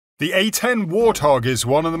The A10 Warthog is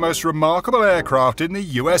one of the most remarkable aircraft in the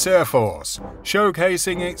US Air Force,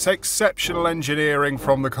 showcasing its exceptional engineering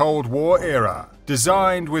from the Cold War era.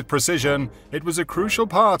 Designed with precision, it was a crucial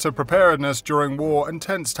part of preparedness during war and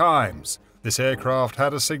tense times. This aircraft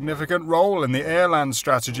had a significant role in the air-land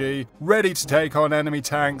strategy, ready to take on enemy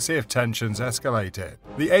tanks if tensions escalated.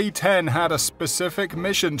 The A10 had a specific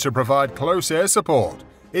mission to provide close air support.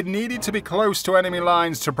 It needed to be close to enemy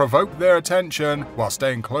lines to provoke their attention, while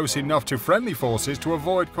staying close enough to friendly forces to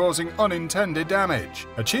avoid causing unintended damage.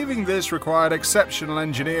 Achieving this required exceptional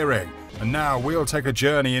engineering, and now we'll take a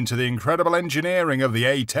journey into the incredible engineering of the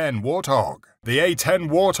A10 Warthog. The A10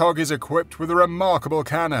 Warthog is equipped with a remarkable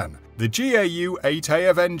cannon, the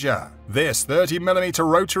GAU-8A Avenger. This 30mm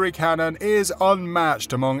rotary cannon is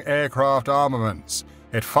unmatched among aircraft armaments.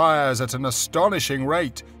 It fires at an astonishing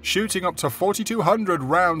rate, shooting up to 4,200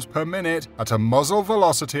 rounds per minute at a muzzle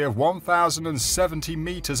velocity of 1,070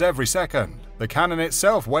 meters every second. The cannon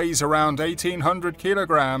itself weighs around 1,800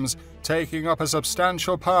 kilograms, taking up a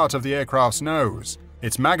substantial part of the aircraft's nose.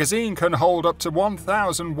 Its magazine can hold up to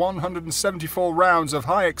 1,174 rounds of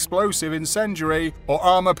high explosive incendiary or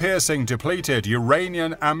armor-piercing depleted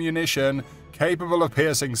uranium ammunition, capable of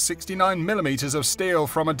piercing 69mm of steel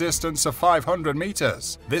from a distance of 500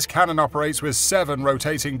 meters. This cannon operates with 7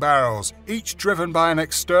 rotating barrels, each driven by an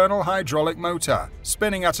external hydraulic motor,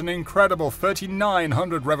 spinning at an incredible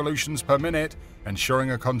 3,900 revolutions per minute,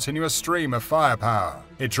 ensuring a continuous stream of firepower.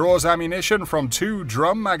 It draws ammunition from 2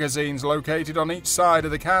 drum magazines located on each side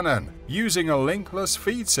of the cannon, using a linkless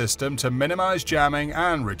feed system to minimize jamming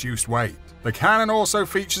and reduce weight. The cannon also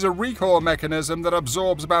features a recoil mechanism that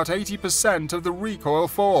absorbs about 80% of the recoil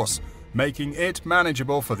force, making it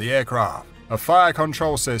manageable for the aircraft. A fire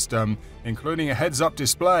control system, including a heads-up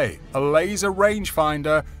display, a laser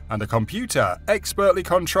rangefinder, and a computer, expertly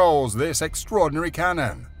controls this extraordinary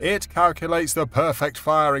cannon. It calculates the perfect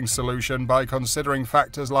firing solution by considering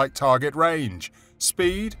factors like target range,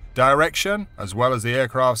 speed, direction, as well as the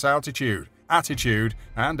aircraft's altitude, attitude,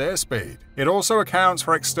 and airspeed. It also accounts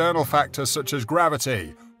for external factors such as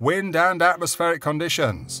gravity, wind, and atmospheric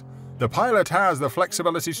conditions. The pilot has the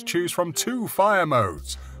flexibility to choose from 2 fire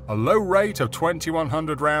modes, a low rate of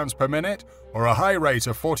 2,100 rounds per minute or a high rate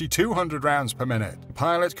of 4,200 rounds per minute. The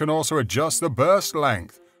pilot can also adjust the burst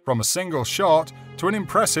length from a single shot to an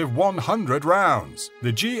impressive 100 rounds.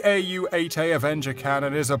 The GAU-8A Avenger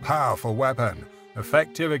cannon is a powerful weapon,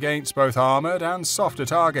 effective against both armored and softer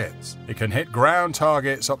targets. It can hit ground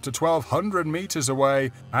targets up to 1,200 meters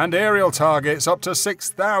away and aerial targets up to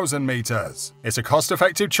 6,000 meters. It's a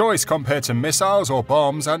cost-effective choice compared to missiles or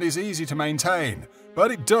bombs and is easy to maintain,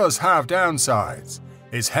 but it does have downsides.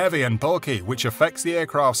 It's heavy and bulky, which affects the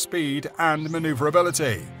aircraft's speed and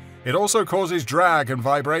maneuverability. It also causes drag and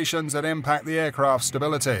vibrations that impact the aircraft's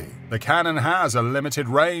stability. The cannon has a limited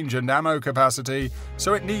range and ammo capacity,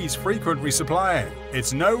 so it needs frequent resupplying.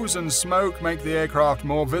 Its nose and smoke make the aircraft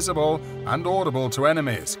more visible and audible to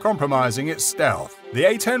enemies, compromising its stealth. The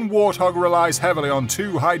A10 Warthog relies heavily on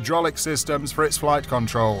 2 hydraulic systems for its flight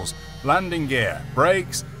controls, landing gear,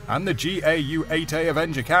 brakes, and the GAU-8A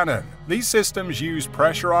Avenger cannon. These systems use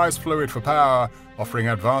pressurized fluid for power, offering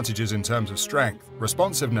advantages in terms of strength,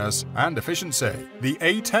 responsiveness, and efficiency. The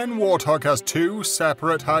A10 Warthog has 2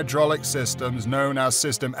 separate hydraulic systems known as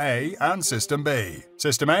System A and System B.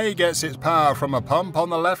 System A gets its power from a pump on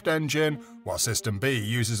the left engine, while System B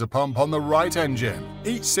uses a pump on the right engine.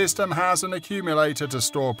 Each system has an accumulator to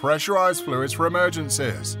store pressurized fluids for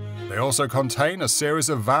emergencies. They also contain a series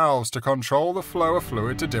of valves to control the flow of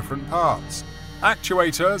fluid to different parts.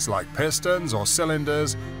 Actuators, like pistons or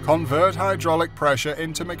cylinders, convert hydraulic pressure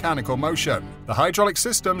into mechanical motion. The hydraulic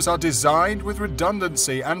systems are designed with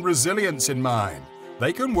redundancy and resilience in mind.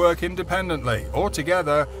 They can work independently or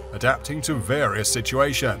together, adapting to various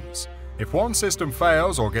situations. If one system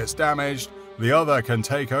fails or gets damaged, the other can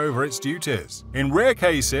take over its duties. In rare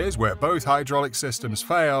cases where both hydraulic systems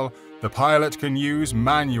fail, the pilot can use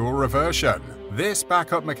manual reversion. This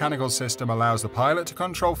backup mechanical system allows the pilot to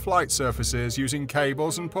control flight surfaces using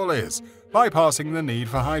cables and pulleys, bypassing the need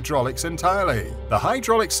for hydraulics entirely. The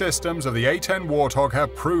hydraulic systems of the A10 Warthog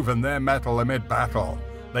have proven their mettle amid battle.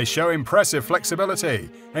 They show impressive flexibility,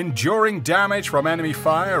 enduring damage from enemy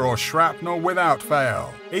fire or shrapnel without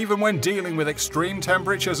fail. Even when dealing with extreme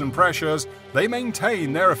temperatures and pressures, they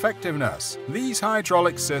maintain their effectiveness. These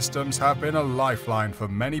hydraulic systems have been a lifeline for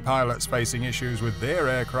many pilots facing issues with their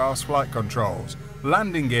aircraft's flight controls,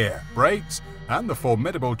 landing gear, brakes, and the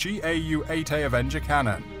formidable GAU-8A Avenger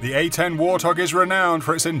cannon. The A10 Warthog is renowned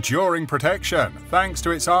for its enduring protection, thanks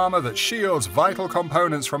to its armor that shields vital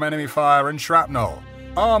components from enemy fire and shrapnel.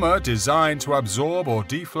 Armor designed to absorb or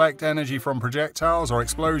deflect energy from projectiles or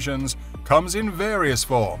explosions comes in various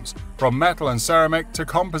forms, from metal and ceramic to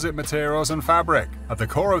composite materials and fabric. At the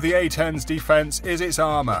core of the A10's defense is its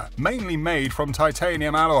armor, mainly made from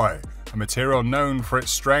titanium alloy, a material known for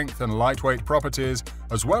its strength and lightweight properties,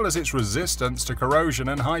 as well as its resistance to corrosion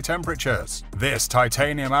and high temperatures. This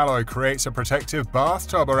titanium alloy creates a protective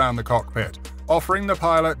bathtub around the cockpit, offering the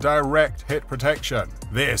pilot direct hit protection.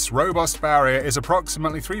 This robust barrier is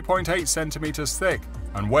approximately 3.8 centimeters thick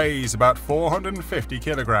and weighs about 450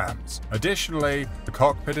 kilograms. Additionally, the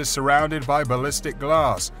cockpit is surrounded by ballistic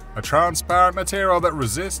glass, a transparent material that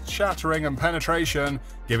resists shattering and penetration,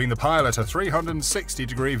 giving the pilot a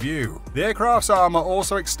 360-degree view. The aircraft's armor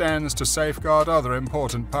also extends to safeguard other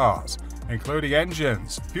important parts, including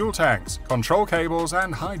engines, fuel tanks, control cables,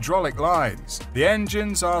 and hydraulic lines. The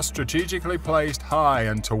engines are strategically placed high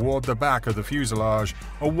and toward the back of the fuselage,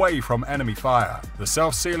 away from enemy fire. The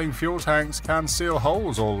self-sealing fuel tanks can seal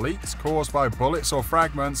holes or leaks caused by bullets or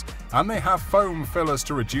fragments, and they have foam fillers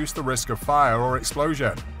to reduce the risk of fire or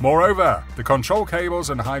explosion. Moreover, the control cables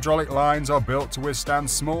and hydraulic lines are built to withstand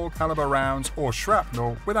small caliber rounds or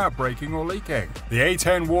shrapnel without breaking or leaking. The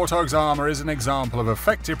A10 Warthog's armor is an example of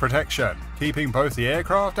effective protection, keeping both the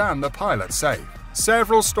aircraft and the pilot safe.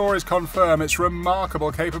 Several stories confirm its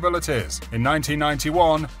remarkable capabilities. In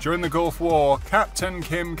 1991, during the Gulf War, Captain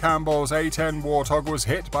Kim Campbell's A10 Warthog was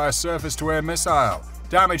hit by a surface-to-air missile,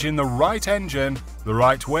 damaging the right engine, the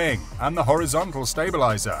right wing, and the horizontal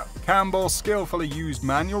stabilizer. Campbell skillfully used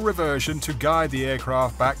manual reversion to guide the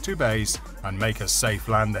aircraft back to base and make a safe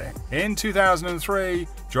landing. In 2003,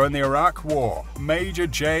 during the Iraq War, Major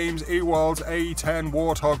James Ewald's A10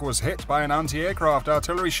 Warthog was hit by an anti-aircraft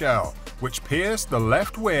artillery shell, which pierced the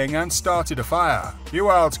left wing and started a fire.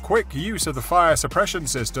 Ewald's quick use of the fire suppression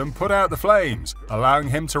system put out the flames, allowing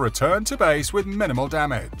him to return to base with minimal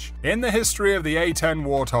damage. In the history of the A10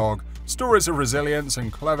 Warthog, stories of resilience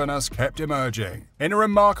and cleverness kept emerging. In a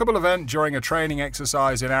remarkable event during a training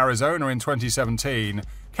exercise in Arizona in 2017,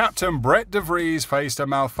 Captain Brett DeVries faced a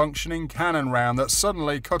malfunctioning cannon round that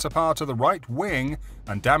suddenly cut a part of the right wing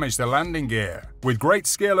and damaged the landing gear. With great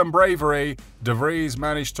skill and bravery, DeVries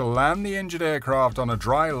managed to land the injured aircraft on a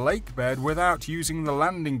dry lake bed without using the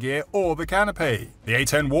landing gear or the canopy. The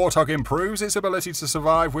A10 Warthog improves its ability to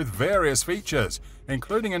survive with various features,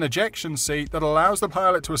 including an ejection seat that allows the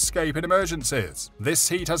pilot to escape in emergencies. This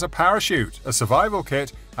seat has a parachute, a survival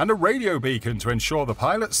kit, and a radio beacon to ensure the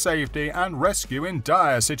pilot's safety and rescue in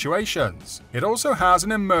dire situations. It also has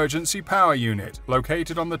an emergency power unit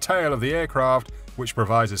located on the tail of the aircraft, which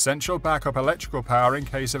provides essential backup electrical power in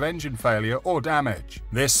case of engine failure or damage.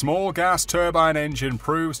 This small gas turbine engine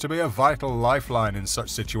proves to be a vital lifeline in such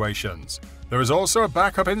situations. There is also a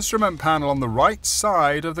backup instrument panel on the right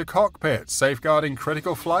side of the cockpit, safeguarding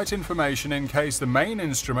critical flight information in case the main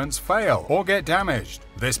instruments fail or get damaged.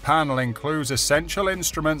 This panel includes essential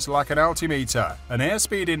instruments like an altimeter, an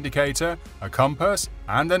airspeed indicator, a compass,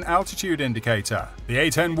 and an altitude indicator. The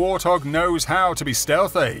A10 Warthog knows how to be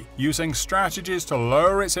stealthy, using strategies to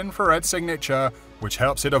lower its infrared signature, which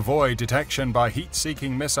helps it avoid detection by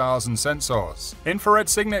heat-seeking missiles and sensors. Infrared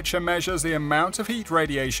signature measures the amount of heat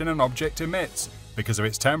radiation an object emits because of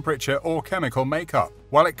its temperature or chemical makeup.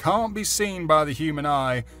 While it can't be seen by the human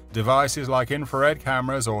eye, devices like infrared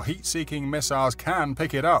cameras or heat-seeking missiles can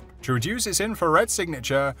pick it up. To reduce its infrared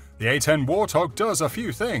signature, the A10 Warthog does a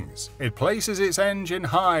few things. It places its engine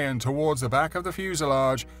high and towards the back of the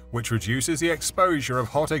fuselage, which reduces the exposure of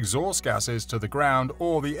hot exhaust gases to the ground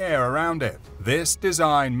or the air around it. This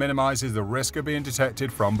design minimizes the risk of being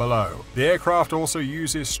detected from below. The aircraft also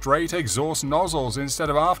uses straight exhaust nozzles instead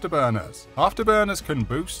of afterburners. Afterburners can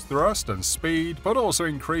boost thrust and speed, but also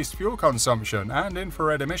increase fuel consumption and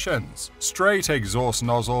infrared emissions. Straight exhaust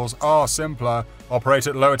nozzles are simpler, operate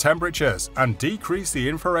at lower temperatures, and decrease the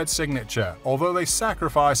infrared signature, although they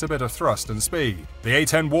sacrifice a bit of thrust and speed. The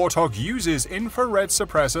A10 Warthog uses infrared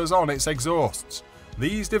suppressors on its exhausts.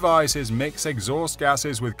 These devices mix exhaust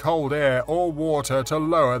gases with cold air or water to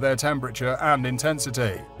lower their temperature and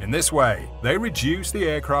intensity. In this way, they reduce the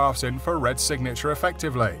aircraft's infrared signature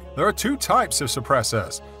effectively. There are two types of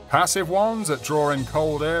suppressors: passive ones that draw in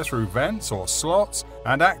cold air through vents or slots,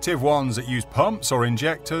 and active ones that use pumps or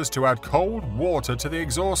injectors to add cold water to the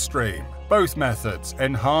exhaust stream. Both methods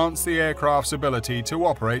enhance the aircraft's ability to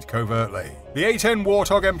operate covertly. The A10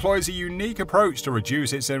 Warthog employs a unique approach to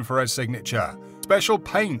reduce its infrared signature: special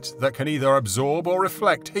paint that can either absorb or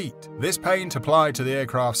reflect heat. This paint applied to the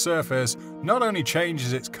aircraft's surface not only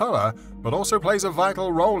changes its color, but also plays a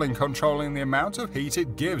vital role in controlling the amount of heat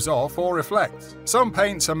it gives off or reflects. Some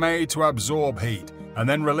paints are made to absorb heat, and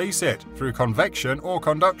then release it through convection or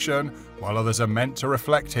conduction, while others are meant to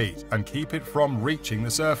reflect heat and keep it from reaching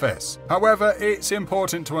the surface. However, it's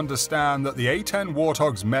important to understand that the A10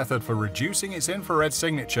 Warthog's method for reducing its infrared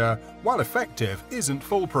signature, while effective, isn't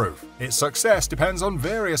foolproof. Its success depends on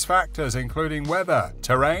various factors including weather,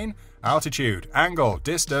 terrain, altitude, angle,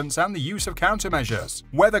 distance, and the use of countermeasures.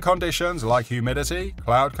 Weather conditions like humidity,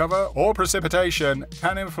 cloud cover, or precipitation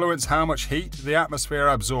can influence how much heat the atmosphere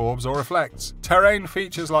absorbs or reflects. Terrain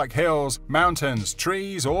features like hills, mountains,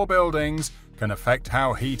 trees, or buildings can affect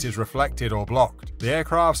how heat is reflected or blocked. The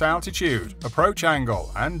aircraft's altitude, approach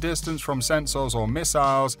angle, and distance from sensors or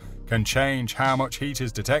missiles can change how much heat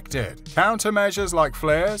is detected. Countermeasures like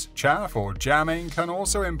flares, chaff, or jamming can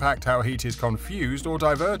also impact how heat is confused or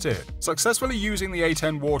diverted. Successfully using the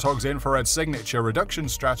A10 Warthog's infrared signature reduction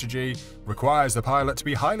strategy requires the pilot to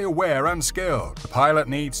be highly aware and skilled. The pilot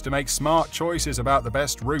needs to make smart choices about the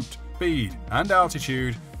best route, speed, and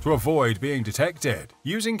altitude to avoid being detected.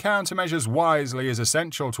 Using countermeasures wisely is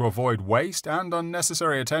essential to avoid waste and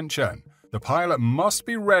unnecessary attention. The pilot must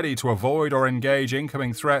be ready to avoid or engage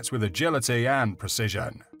incoming threats with agility and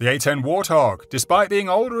precision. The A10 Warthog, despite being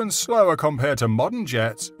older and slower compared to modern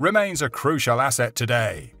jets, remains a crucial asset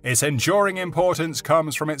today. Its enduring importance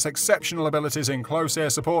comes from its exceptional abilities in close air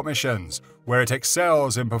support missions, where it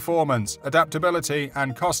excels in performance, adaptability,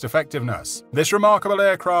 and cost-effectiveness. This remarkable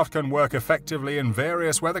aircraft can work effectively in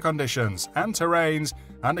various weather conditions and terrains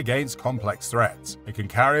and against complex threats. It can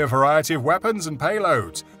carry a variety of weapons and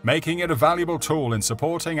payloads, making it a valuable tool in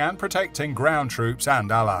supporting and protecting ground troops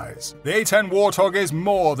and allies. The A10 Warthog is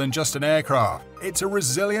more than just an aircraft. It's a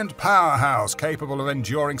resilient powerhouse capable of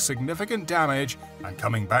enduring significant damage and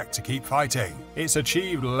coming back to keep fighting. It's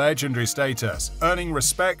achieved legendary status, earning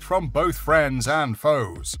respect from both friends and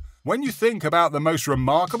foes. When you think about the most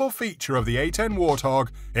remarkable feature of the A10 Warthog,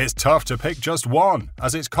 it's tough to pick just one,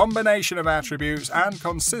 as its combination of attributes and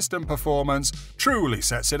consistent performance truly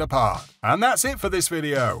sets it apart. And that's it for this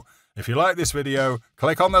video. If you like this video,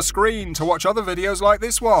 click on the screen to watch other videos like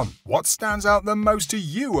this one. What stands out the most to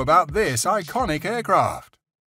you about this iconic aircraft?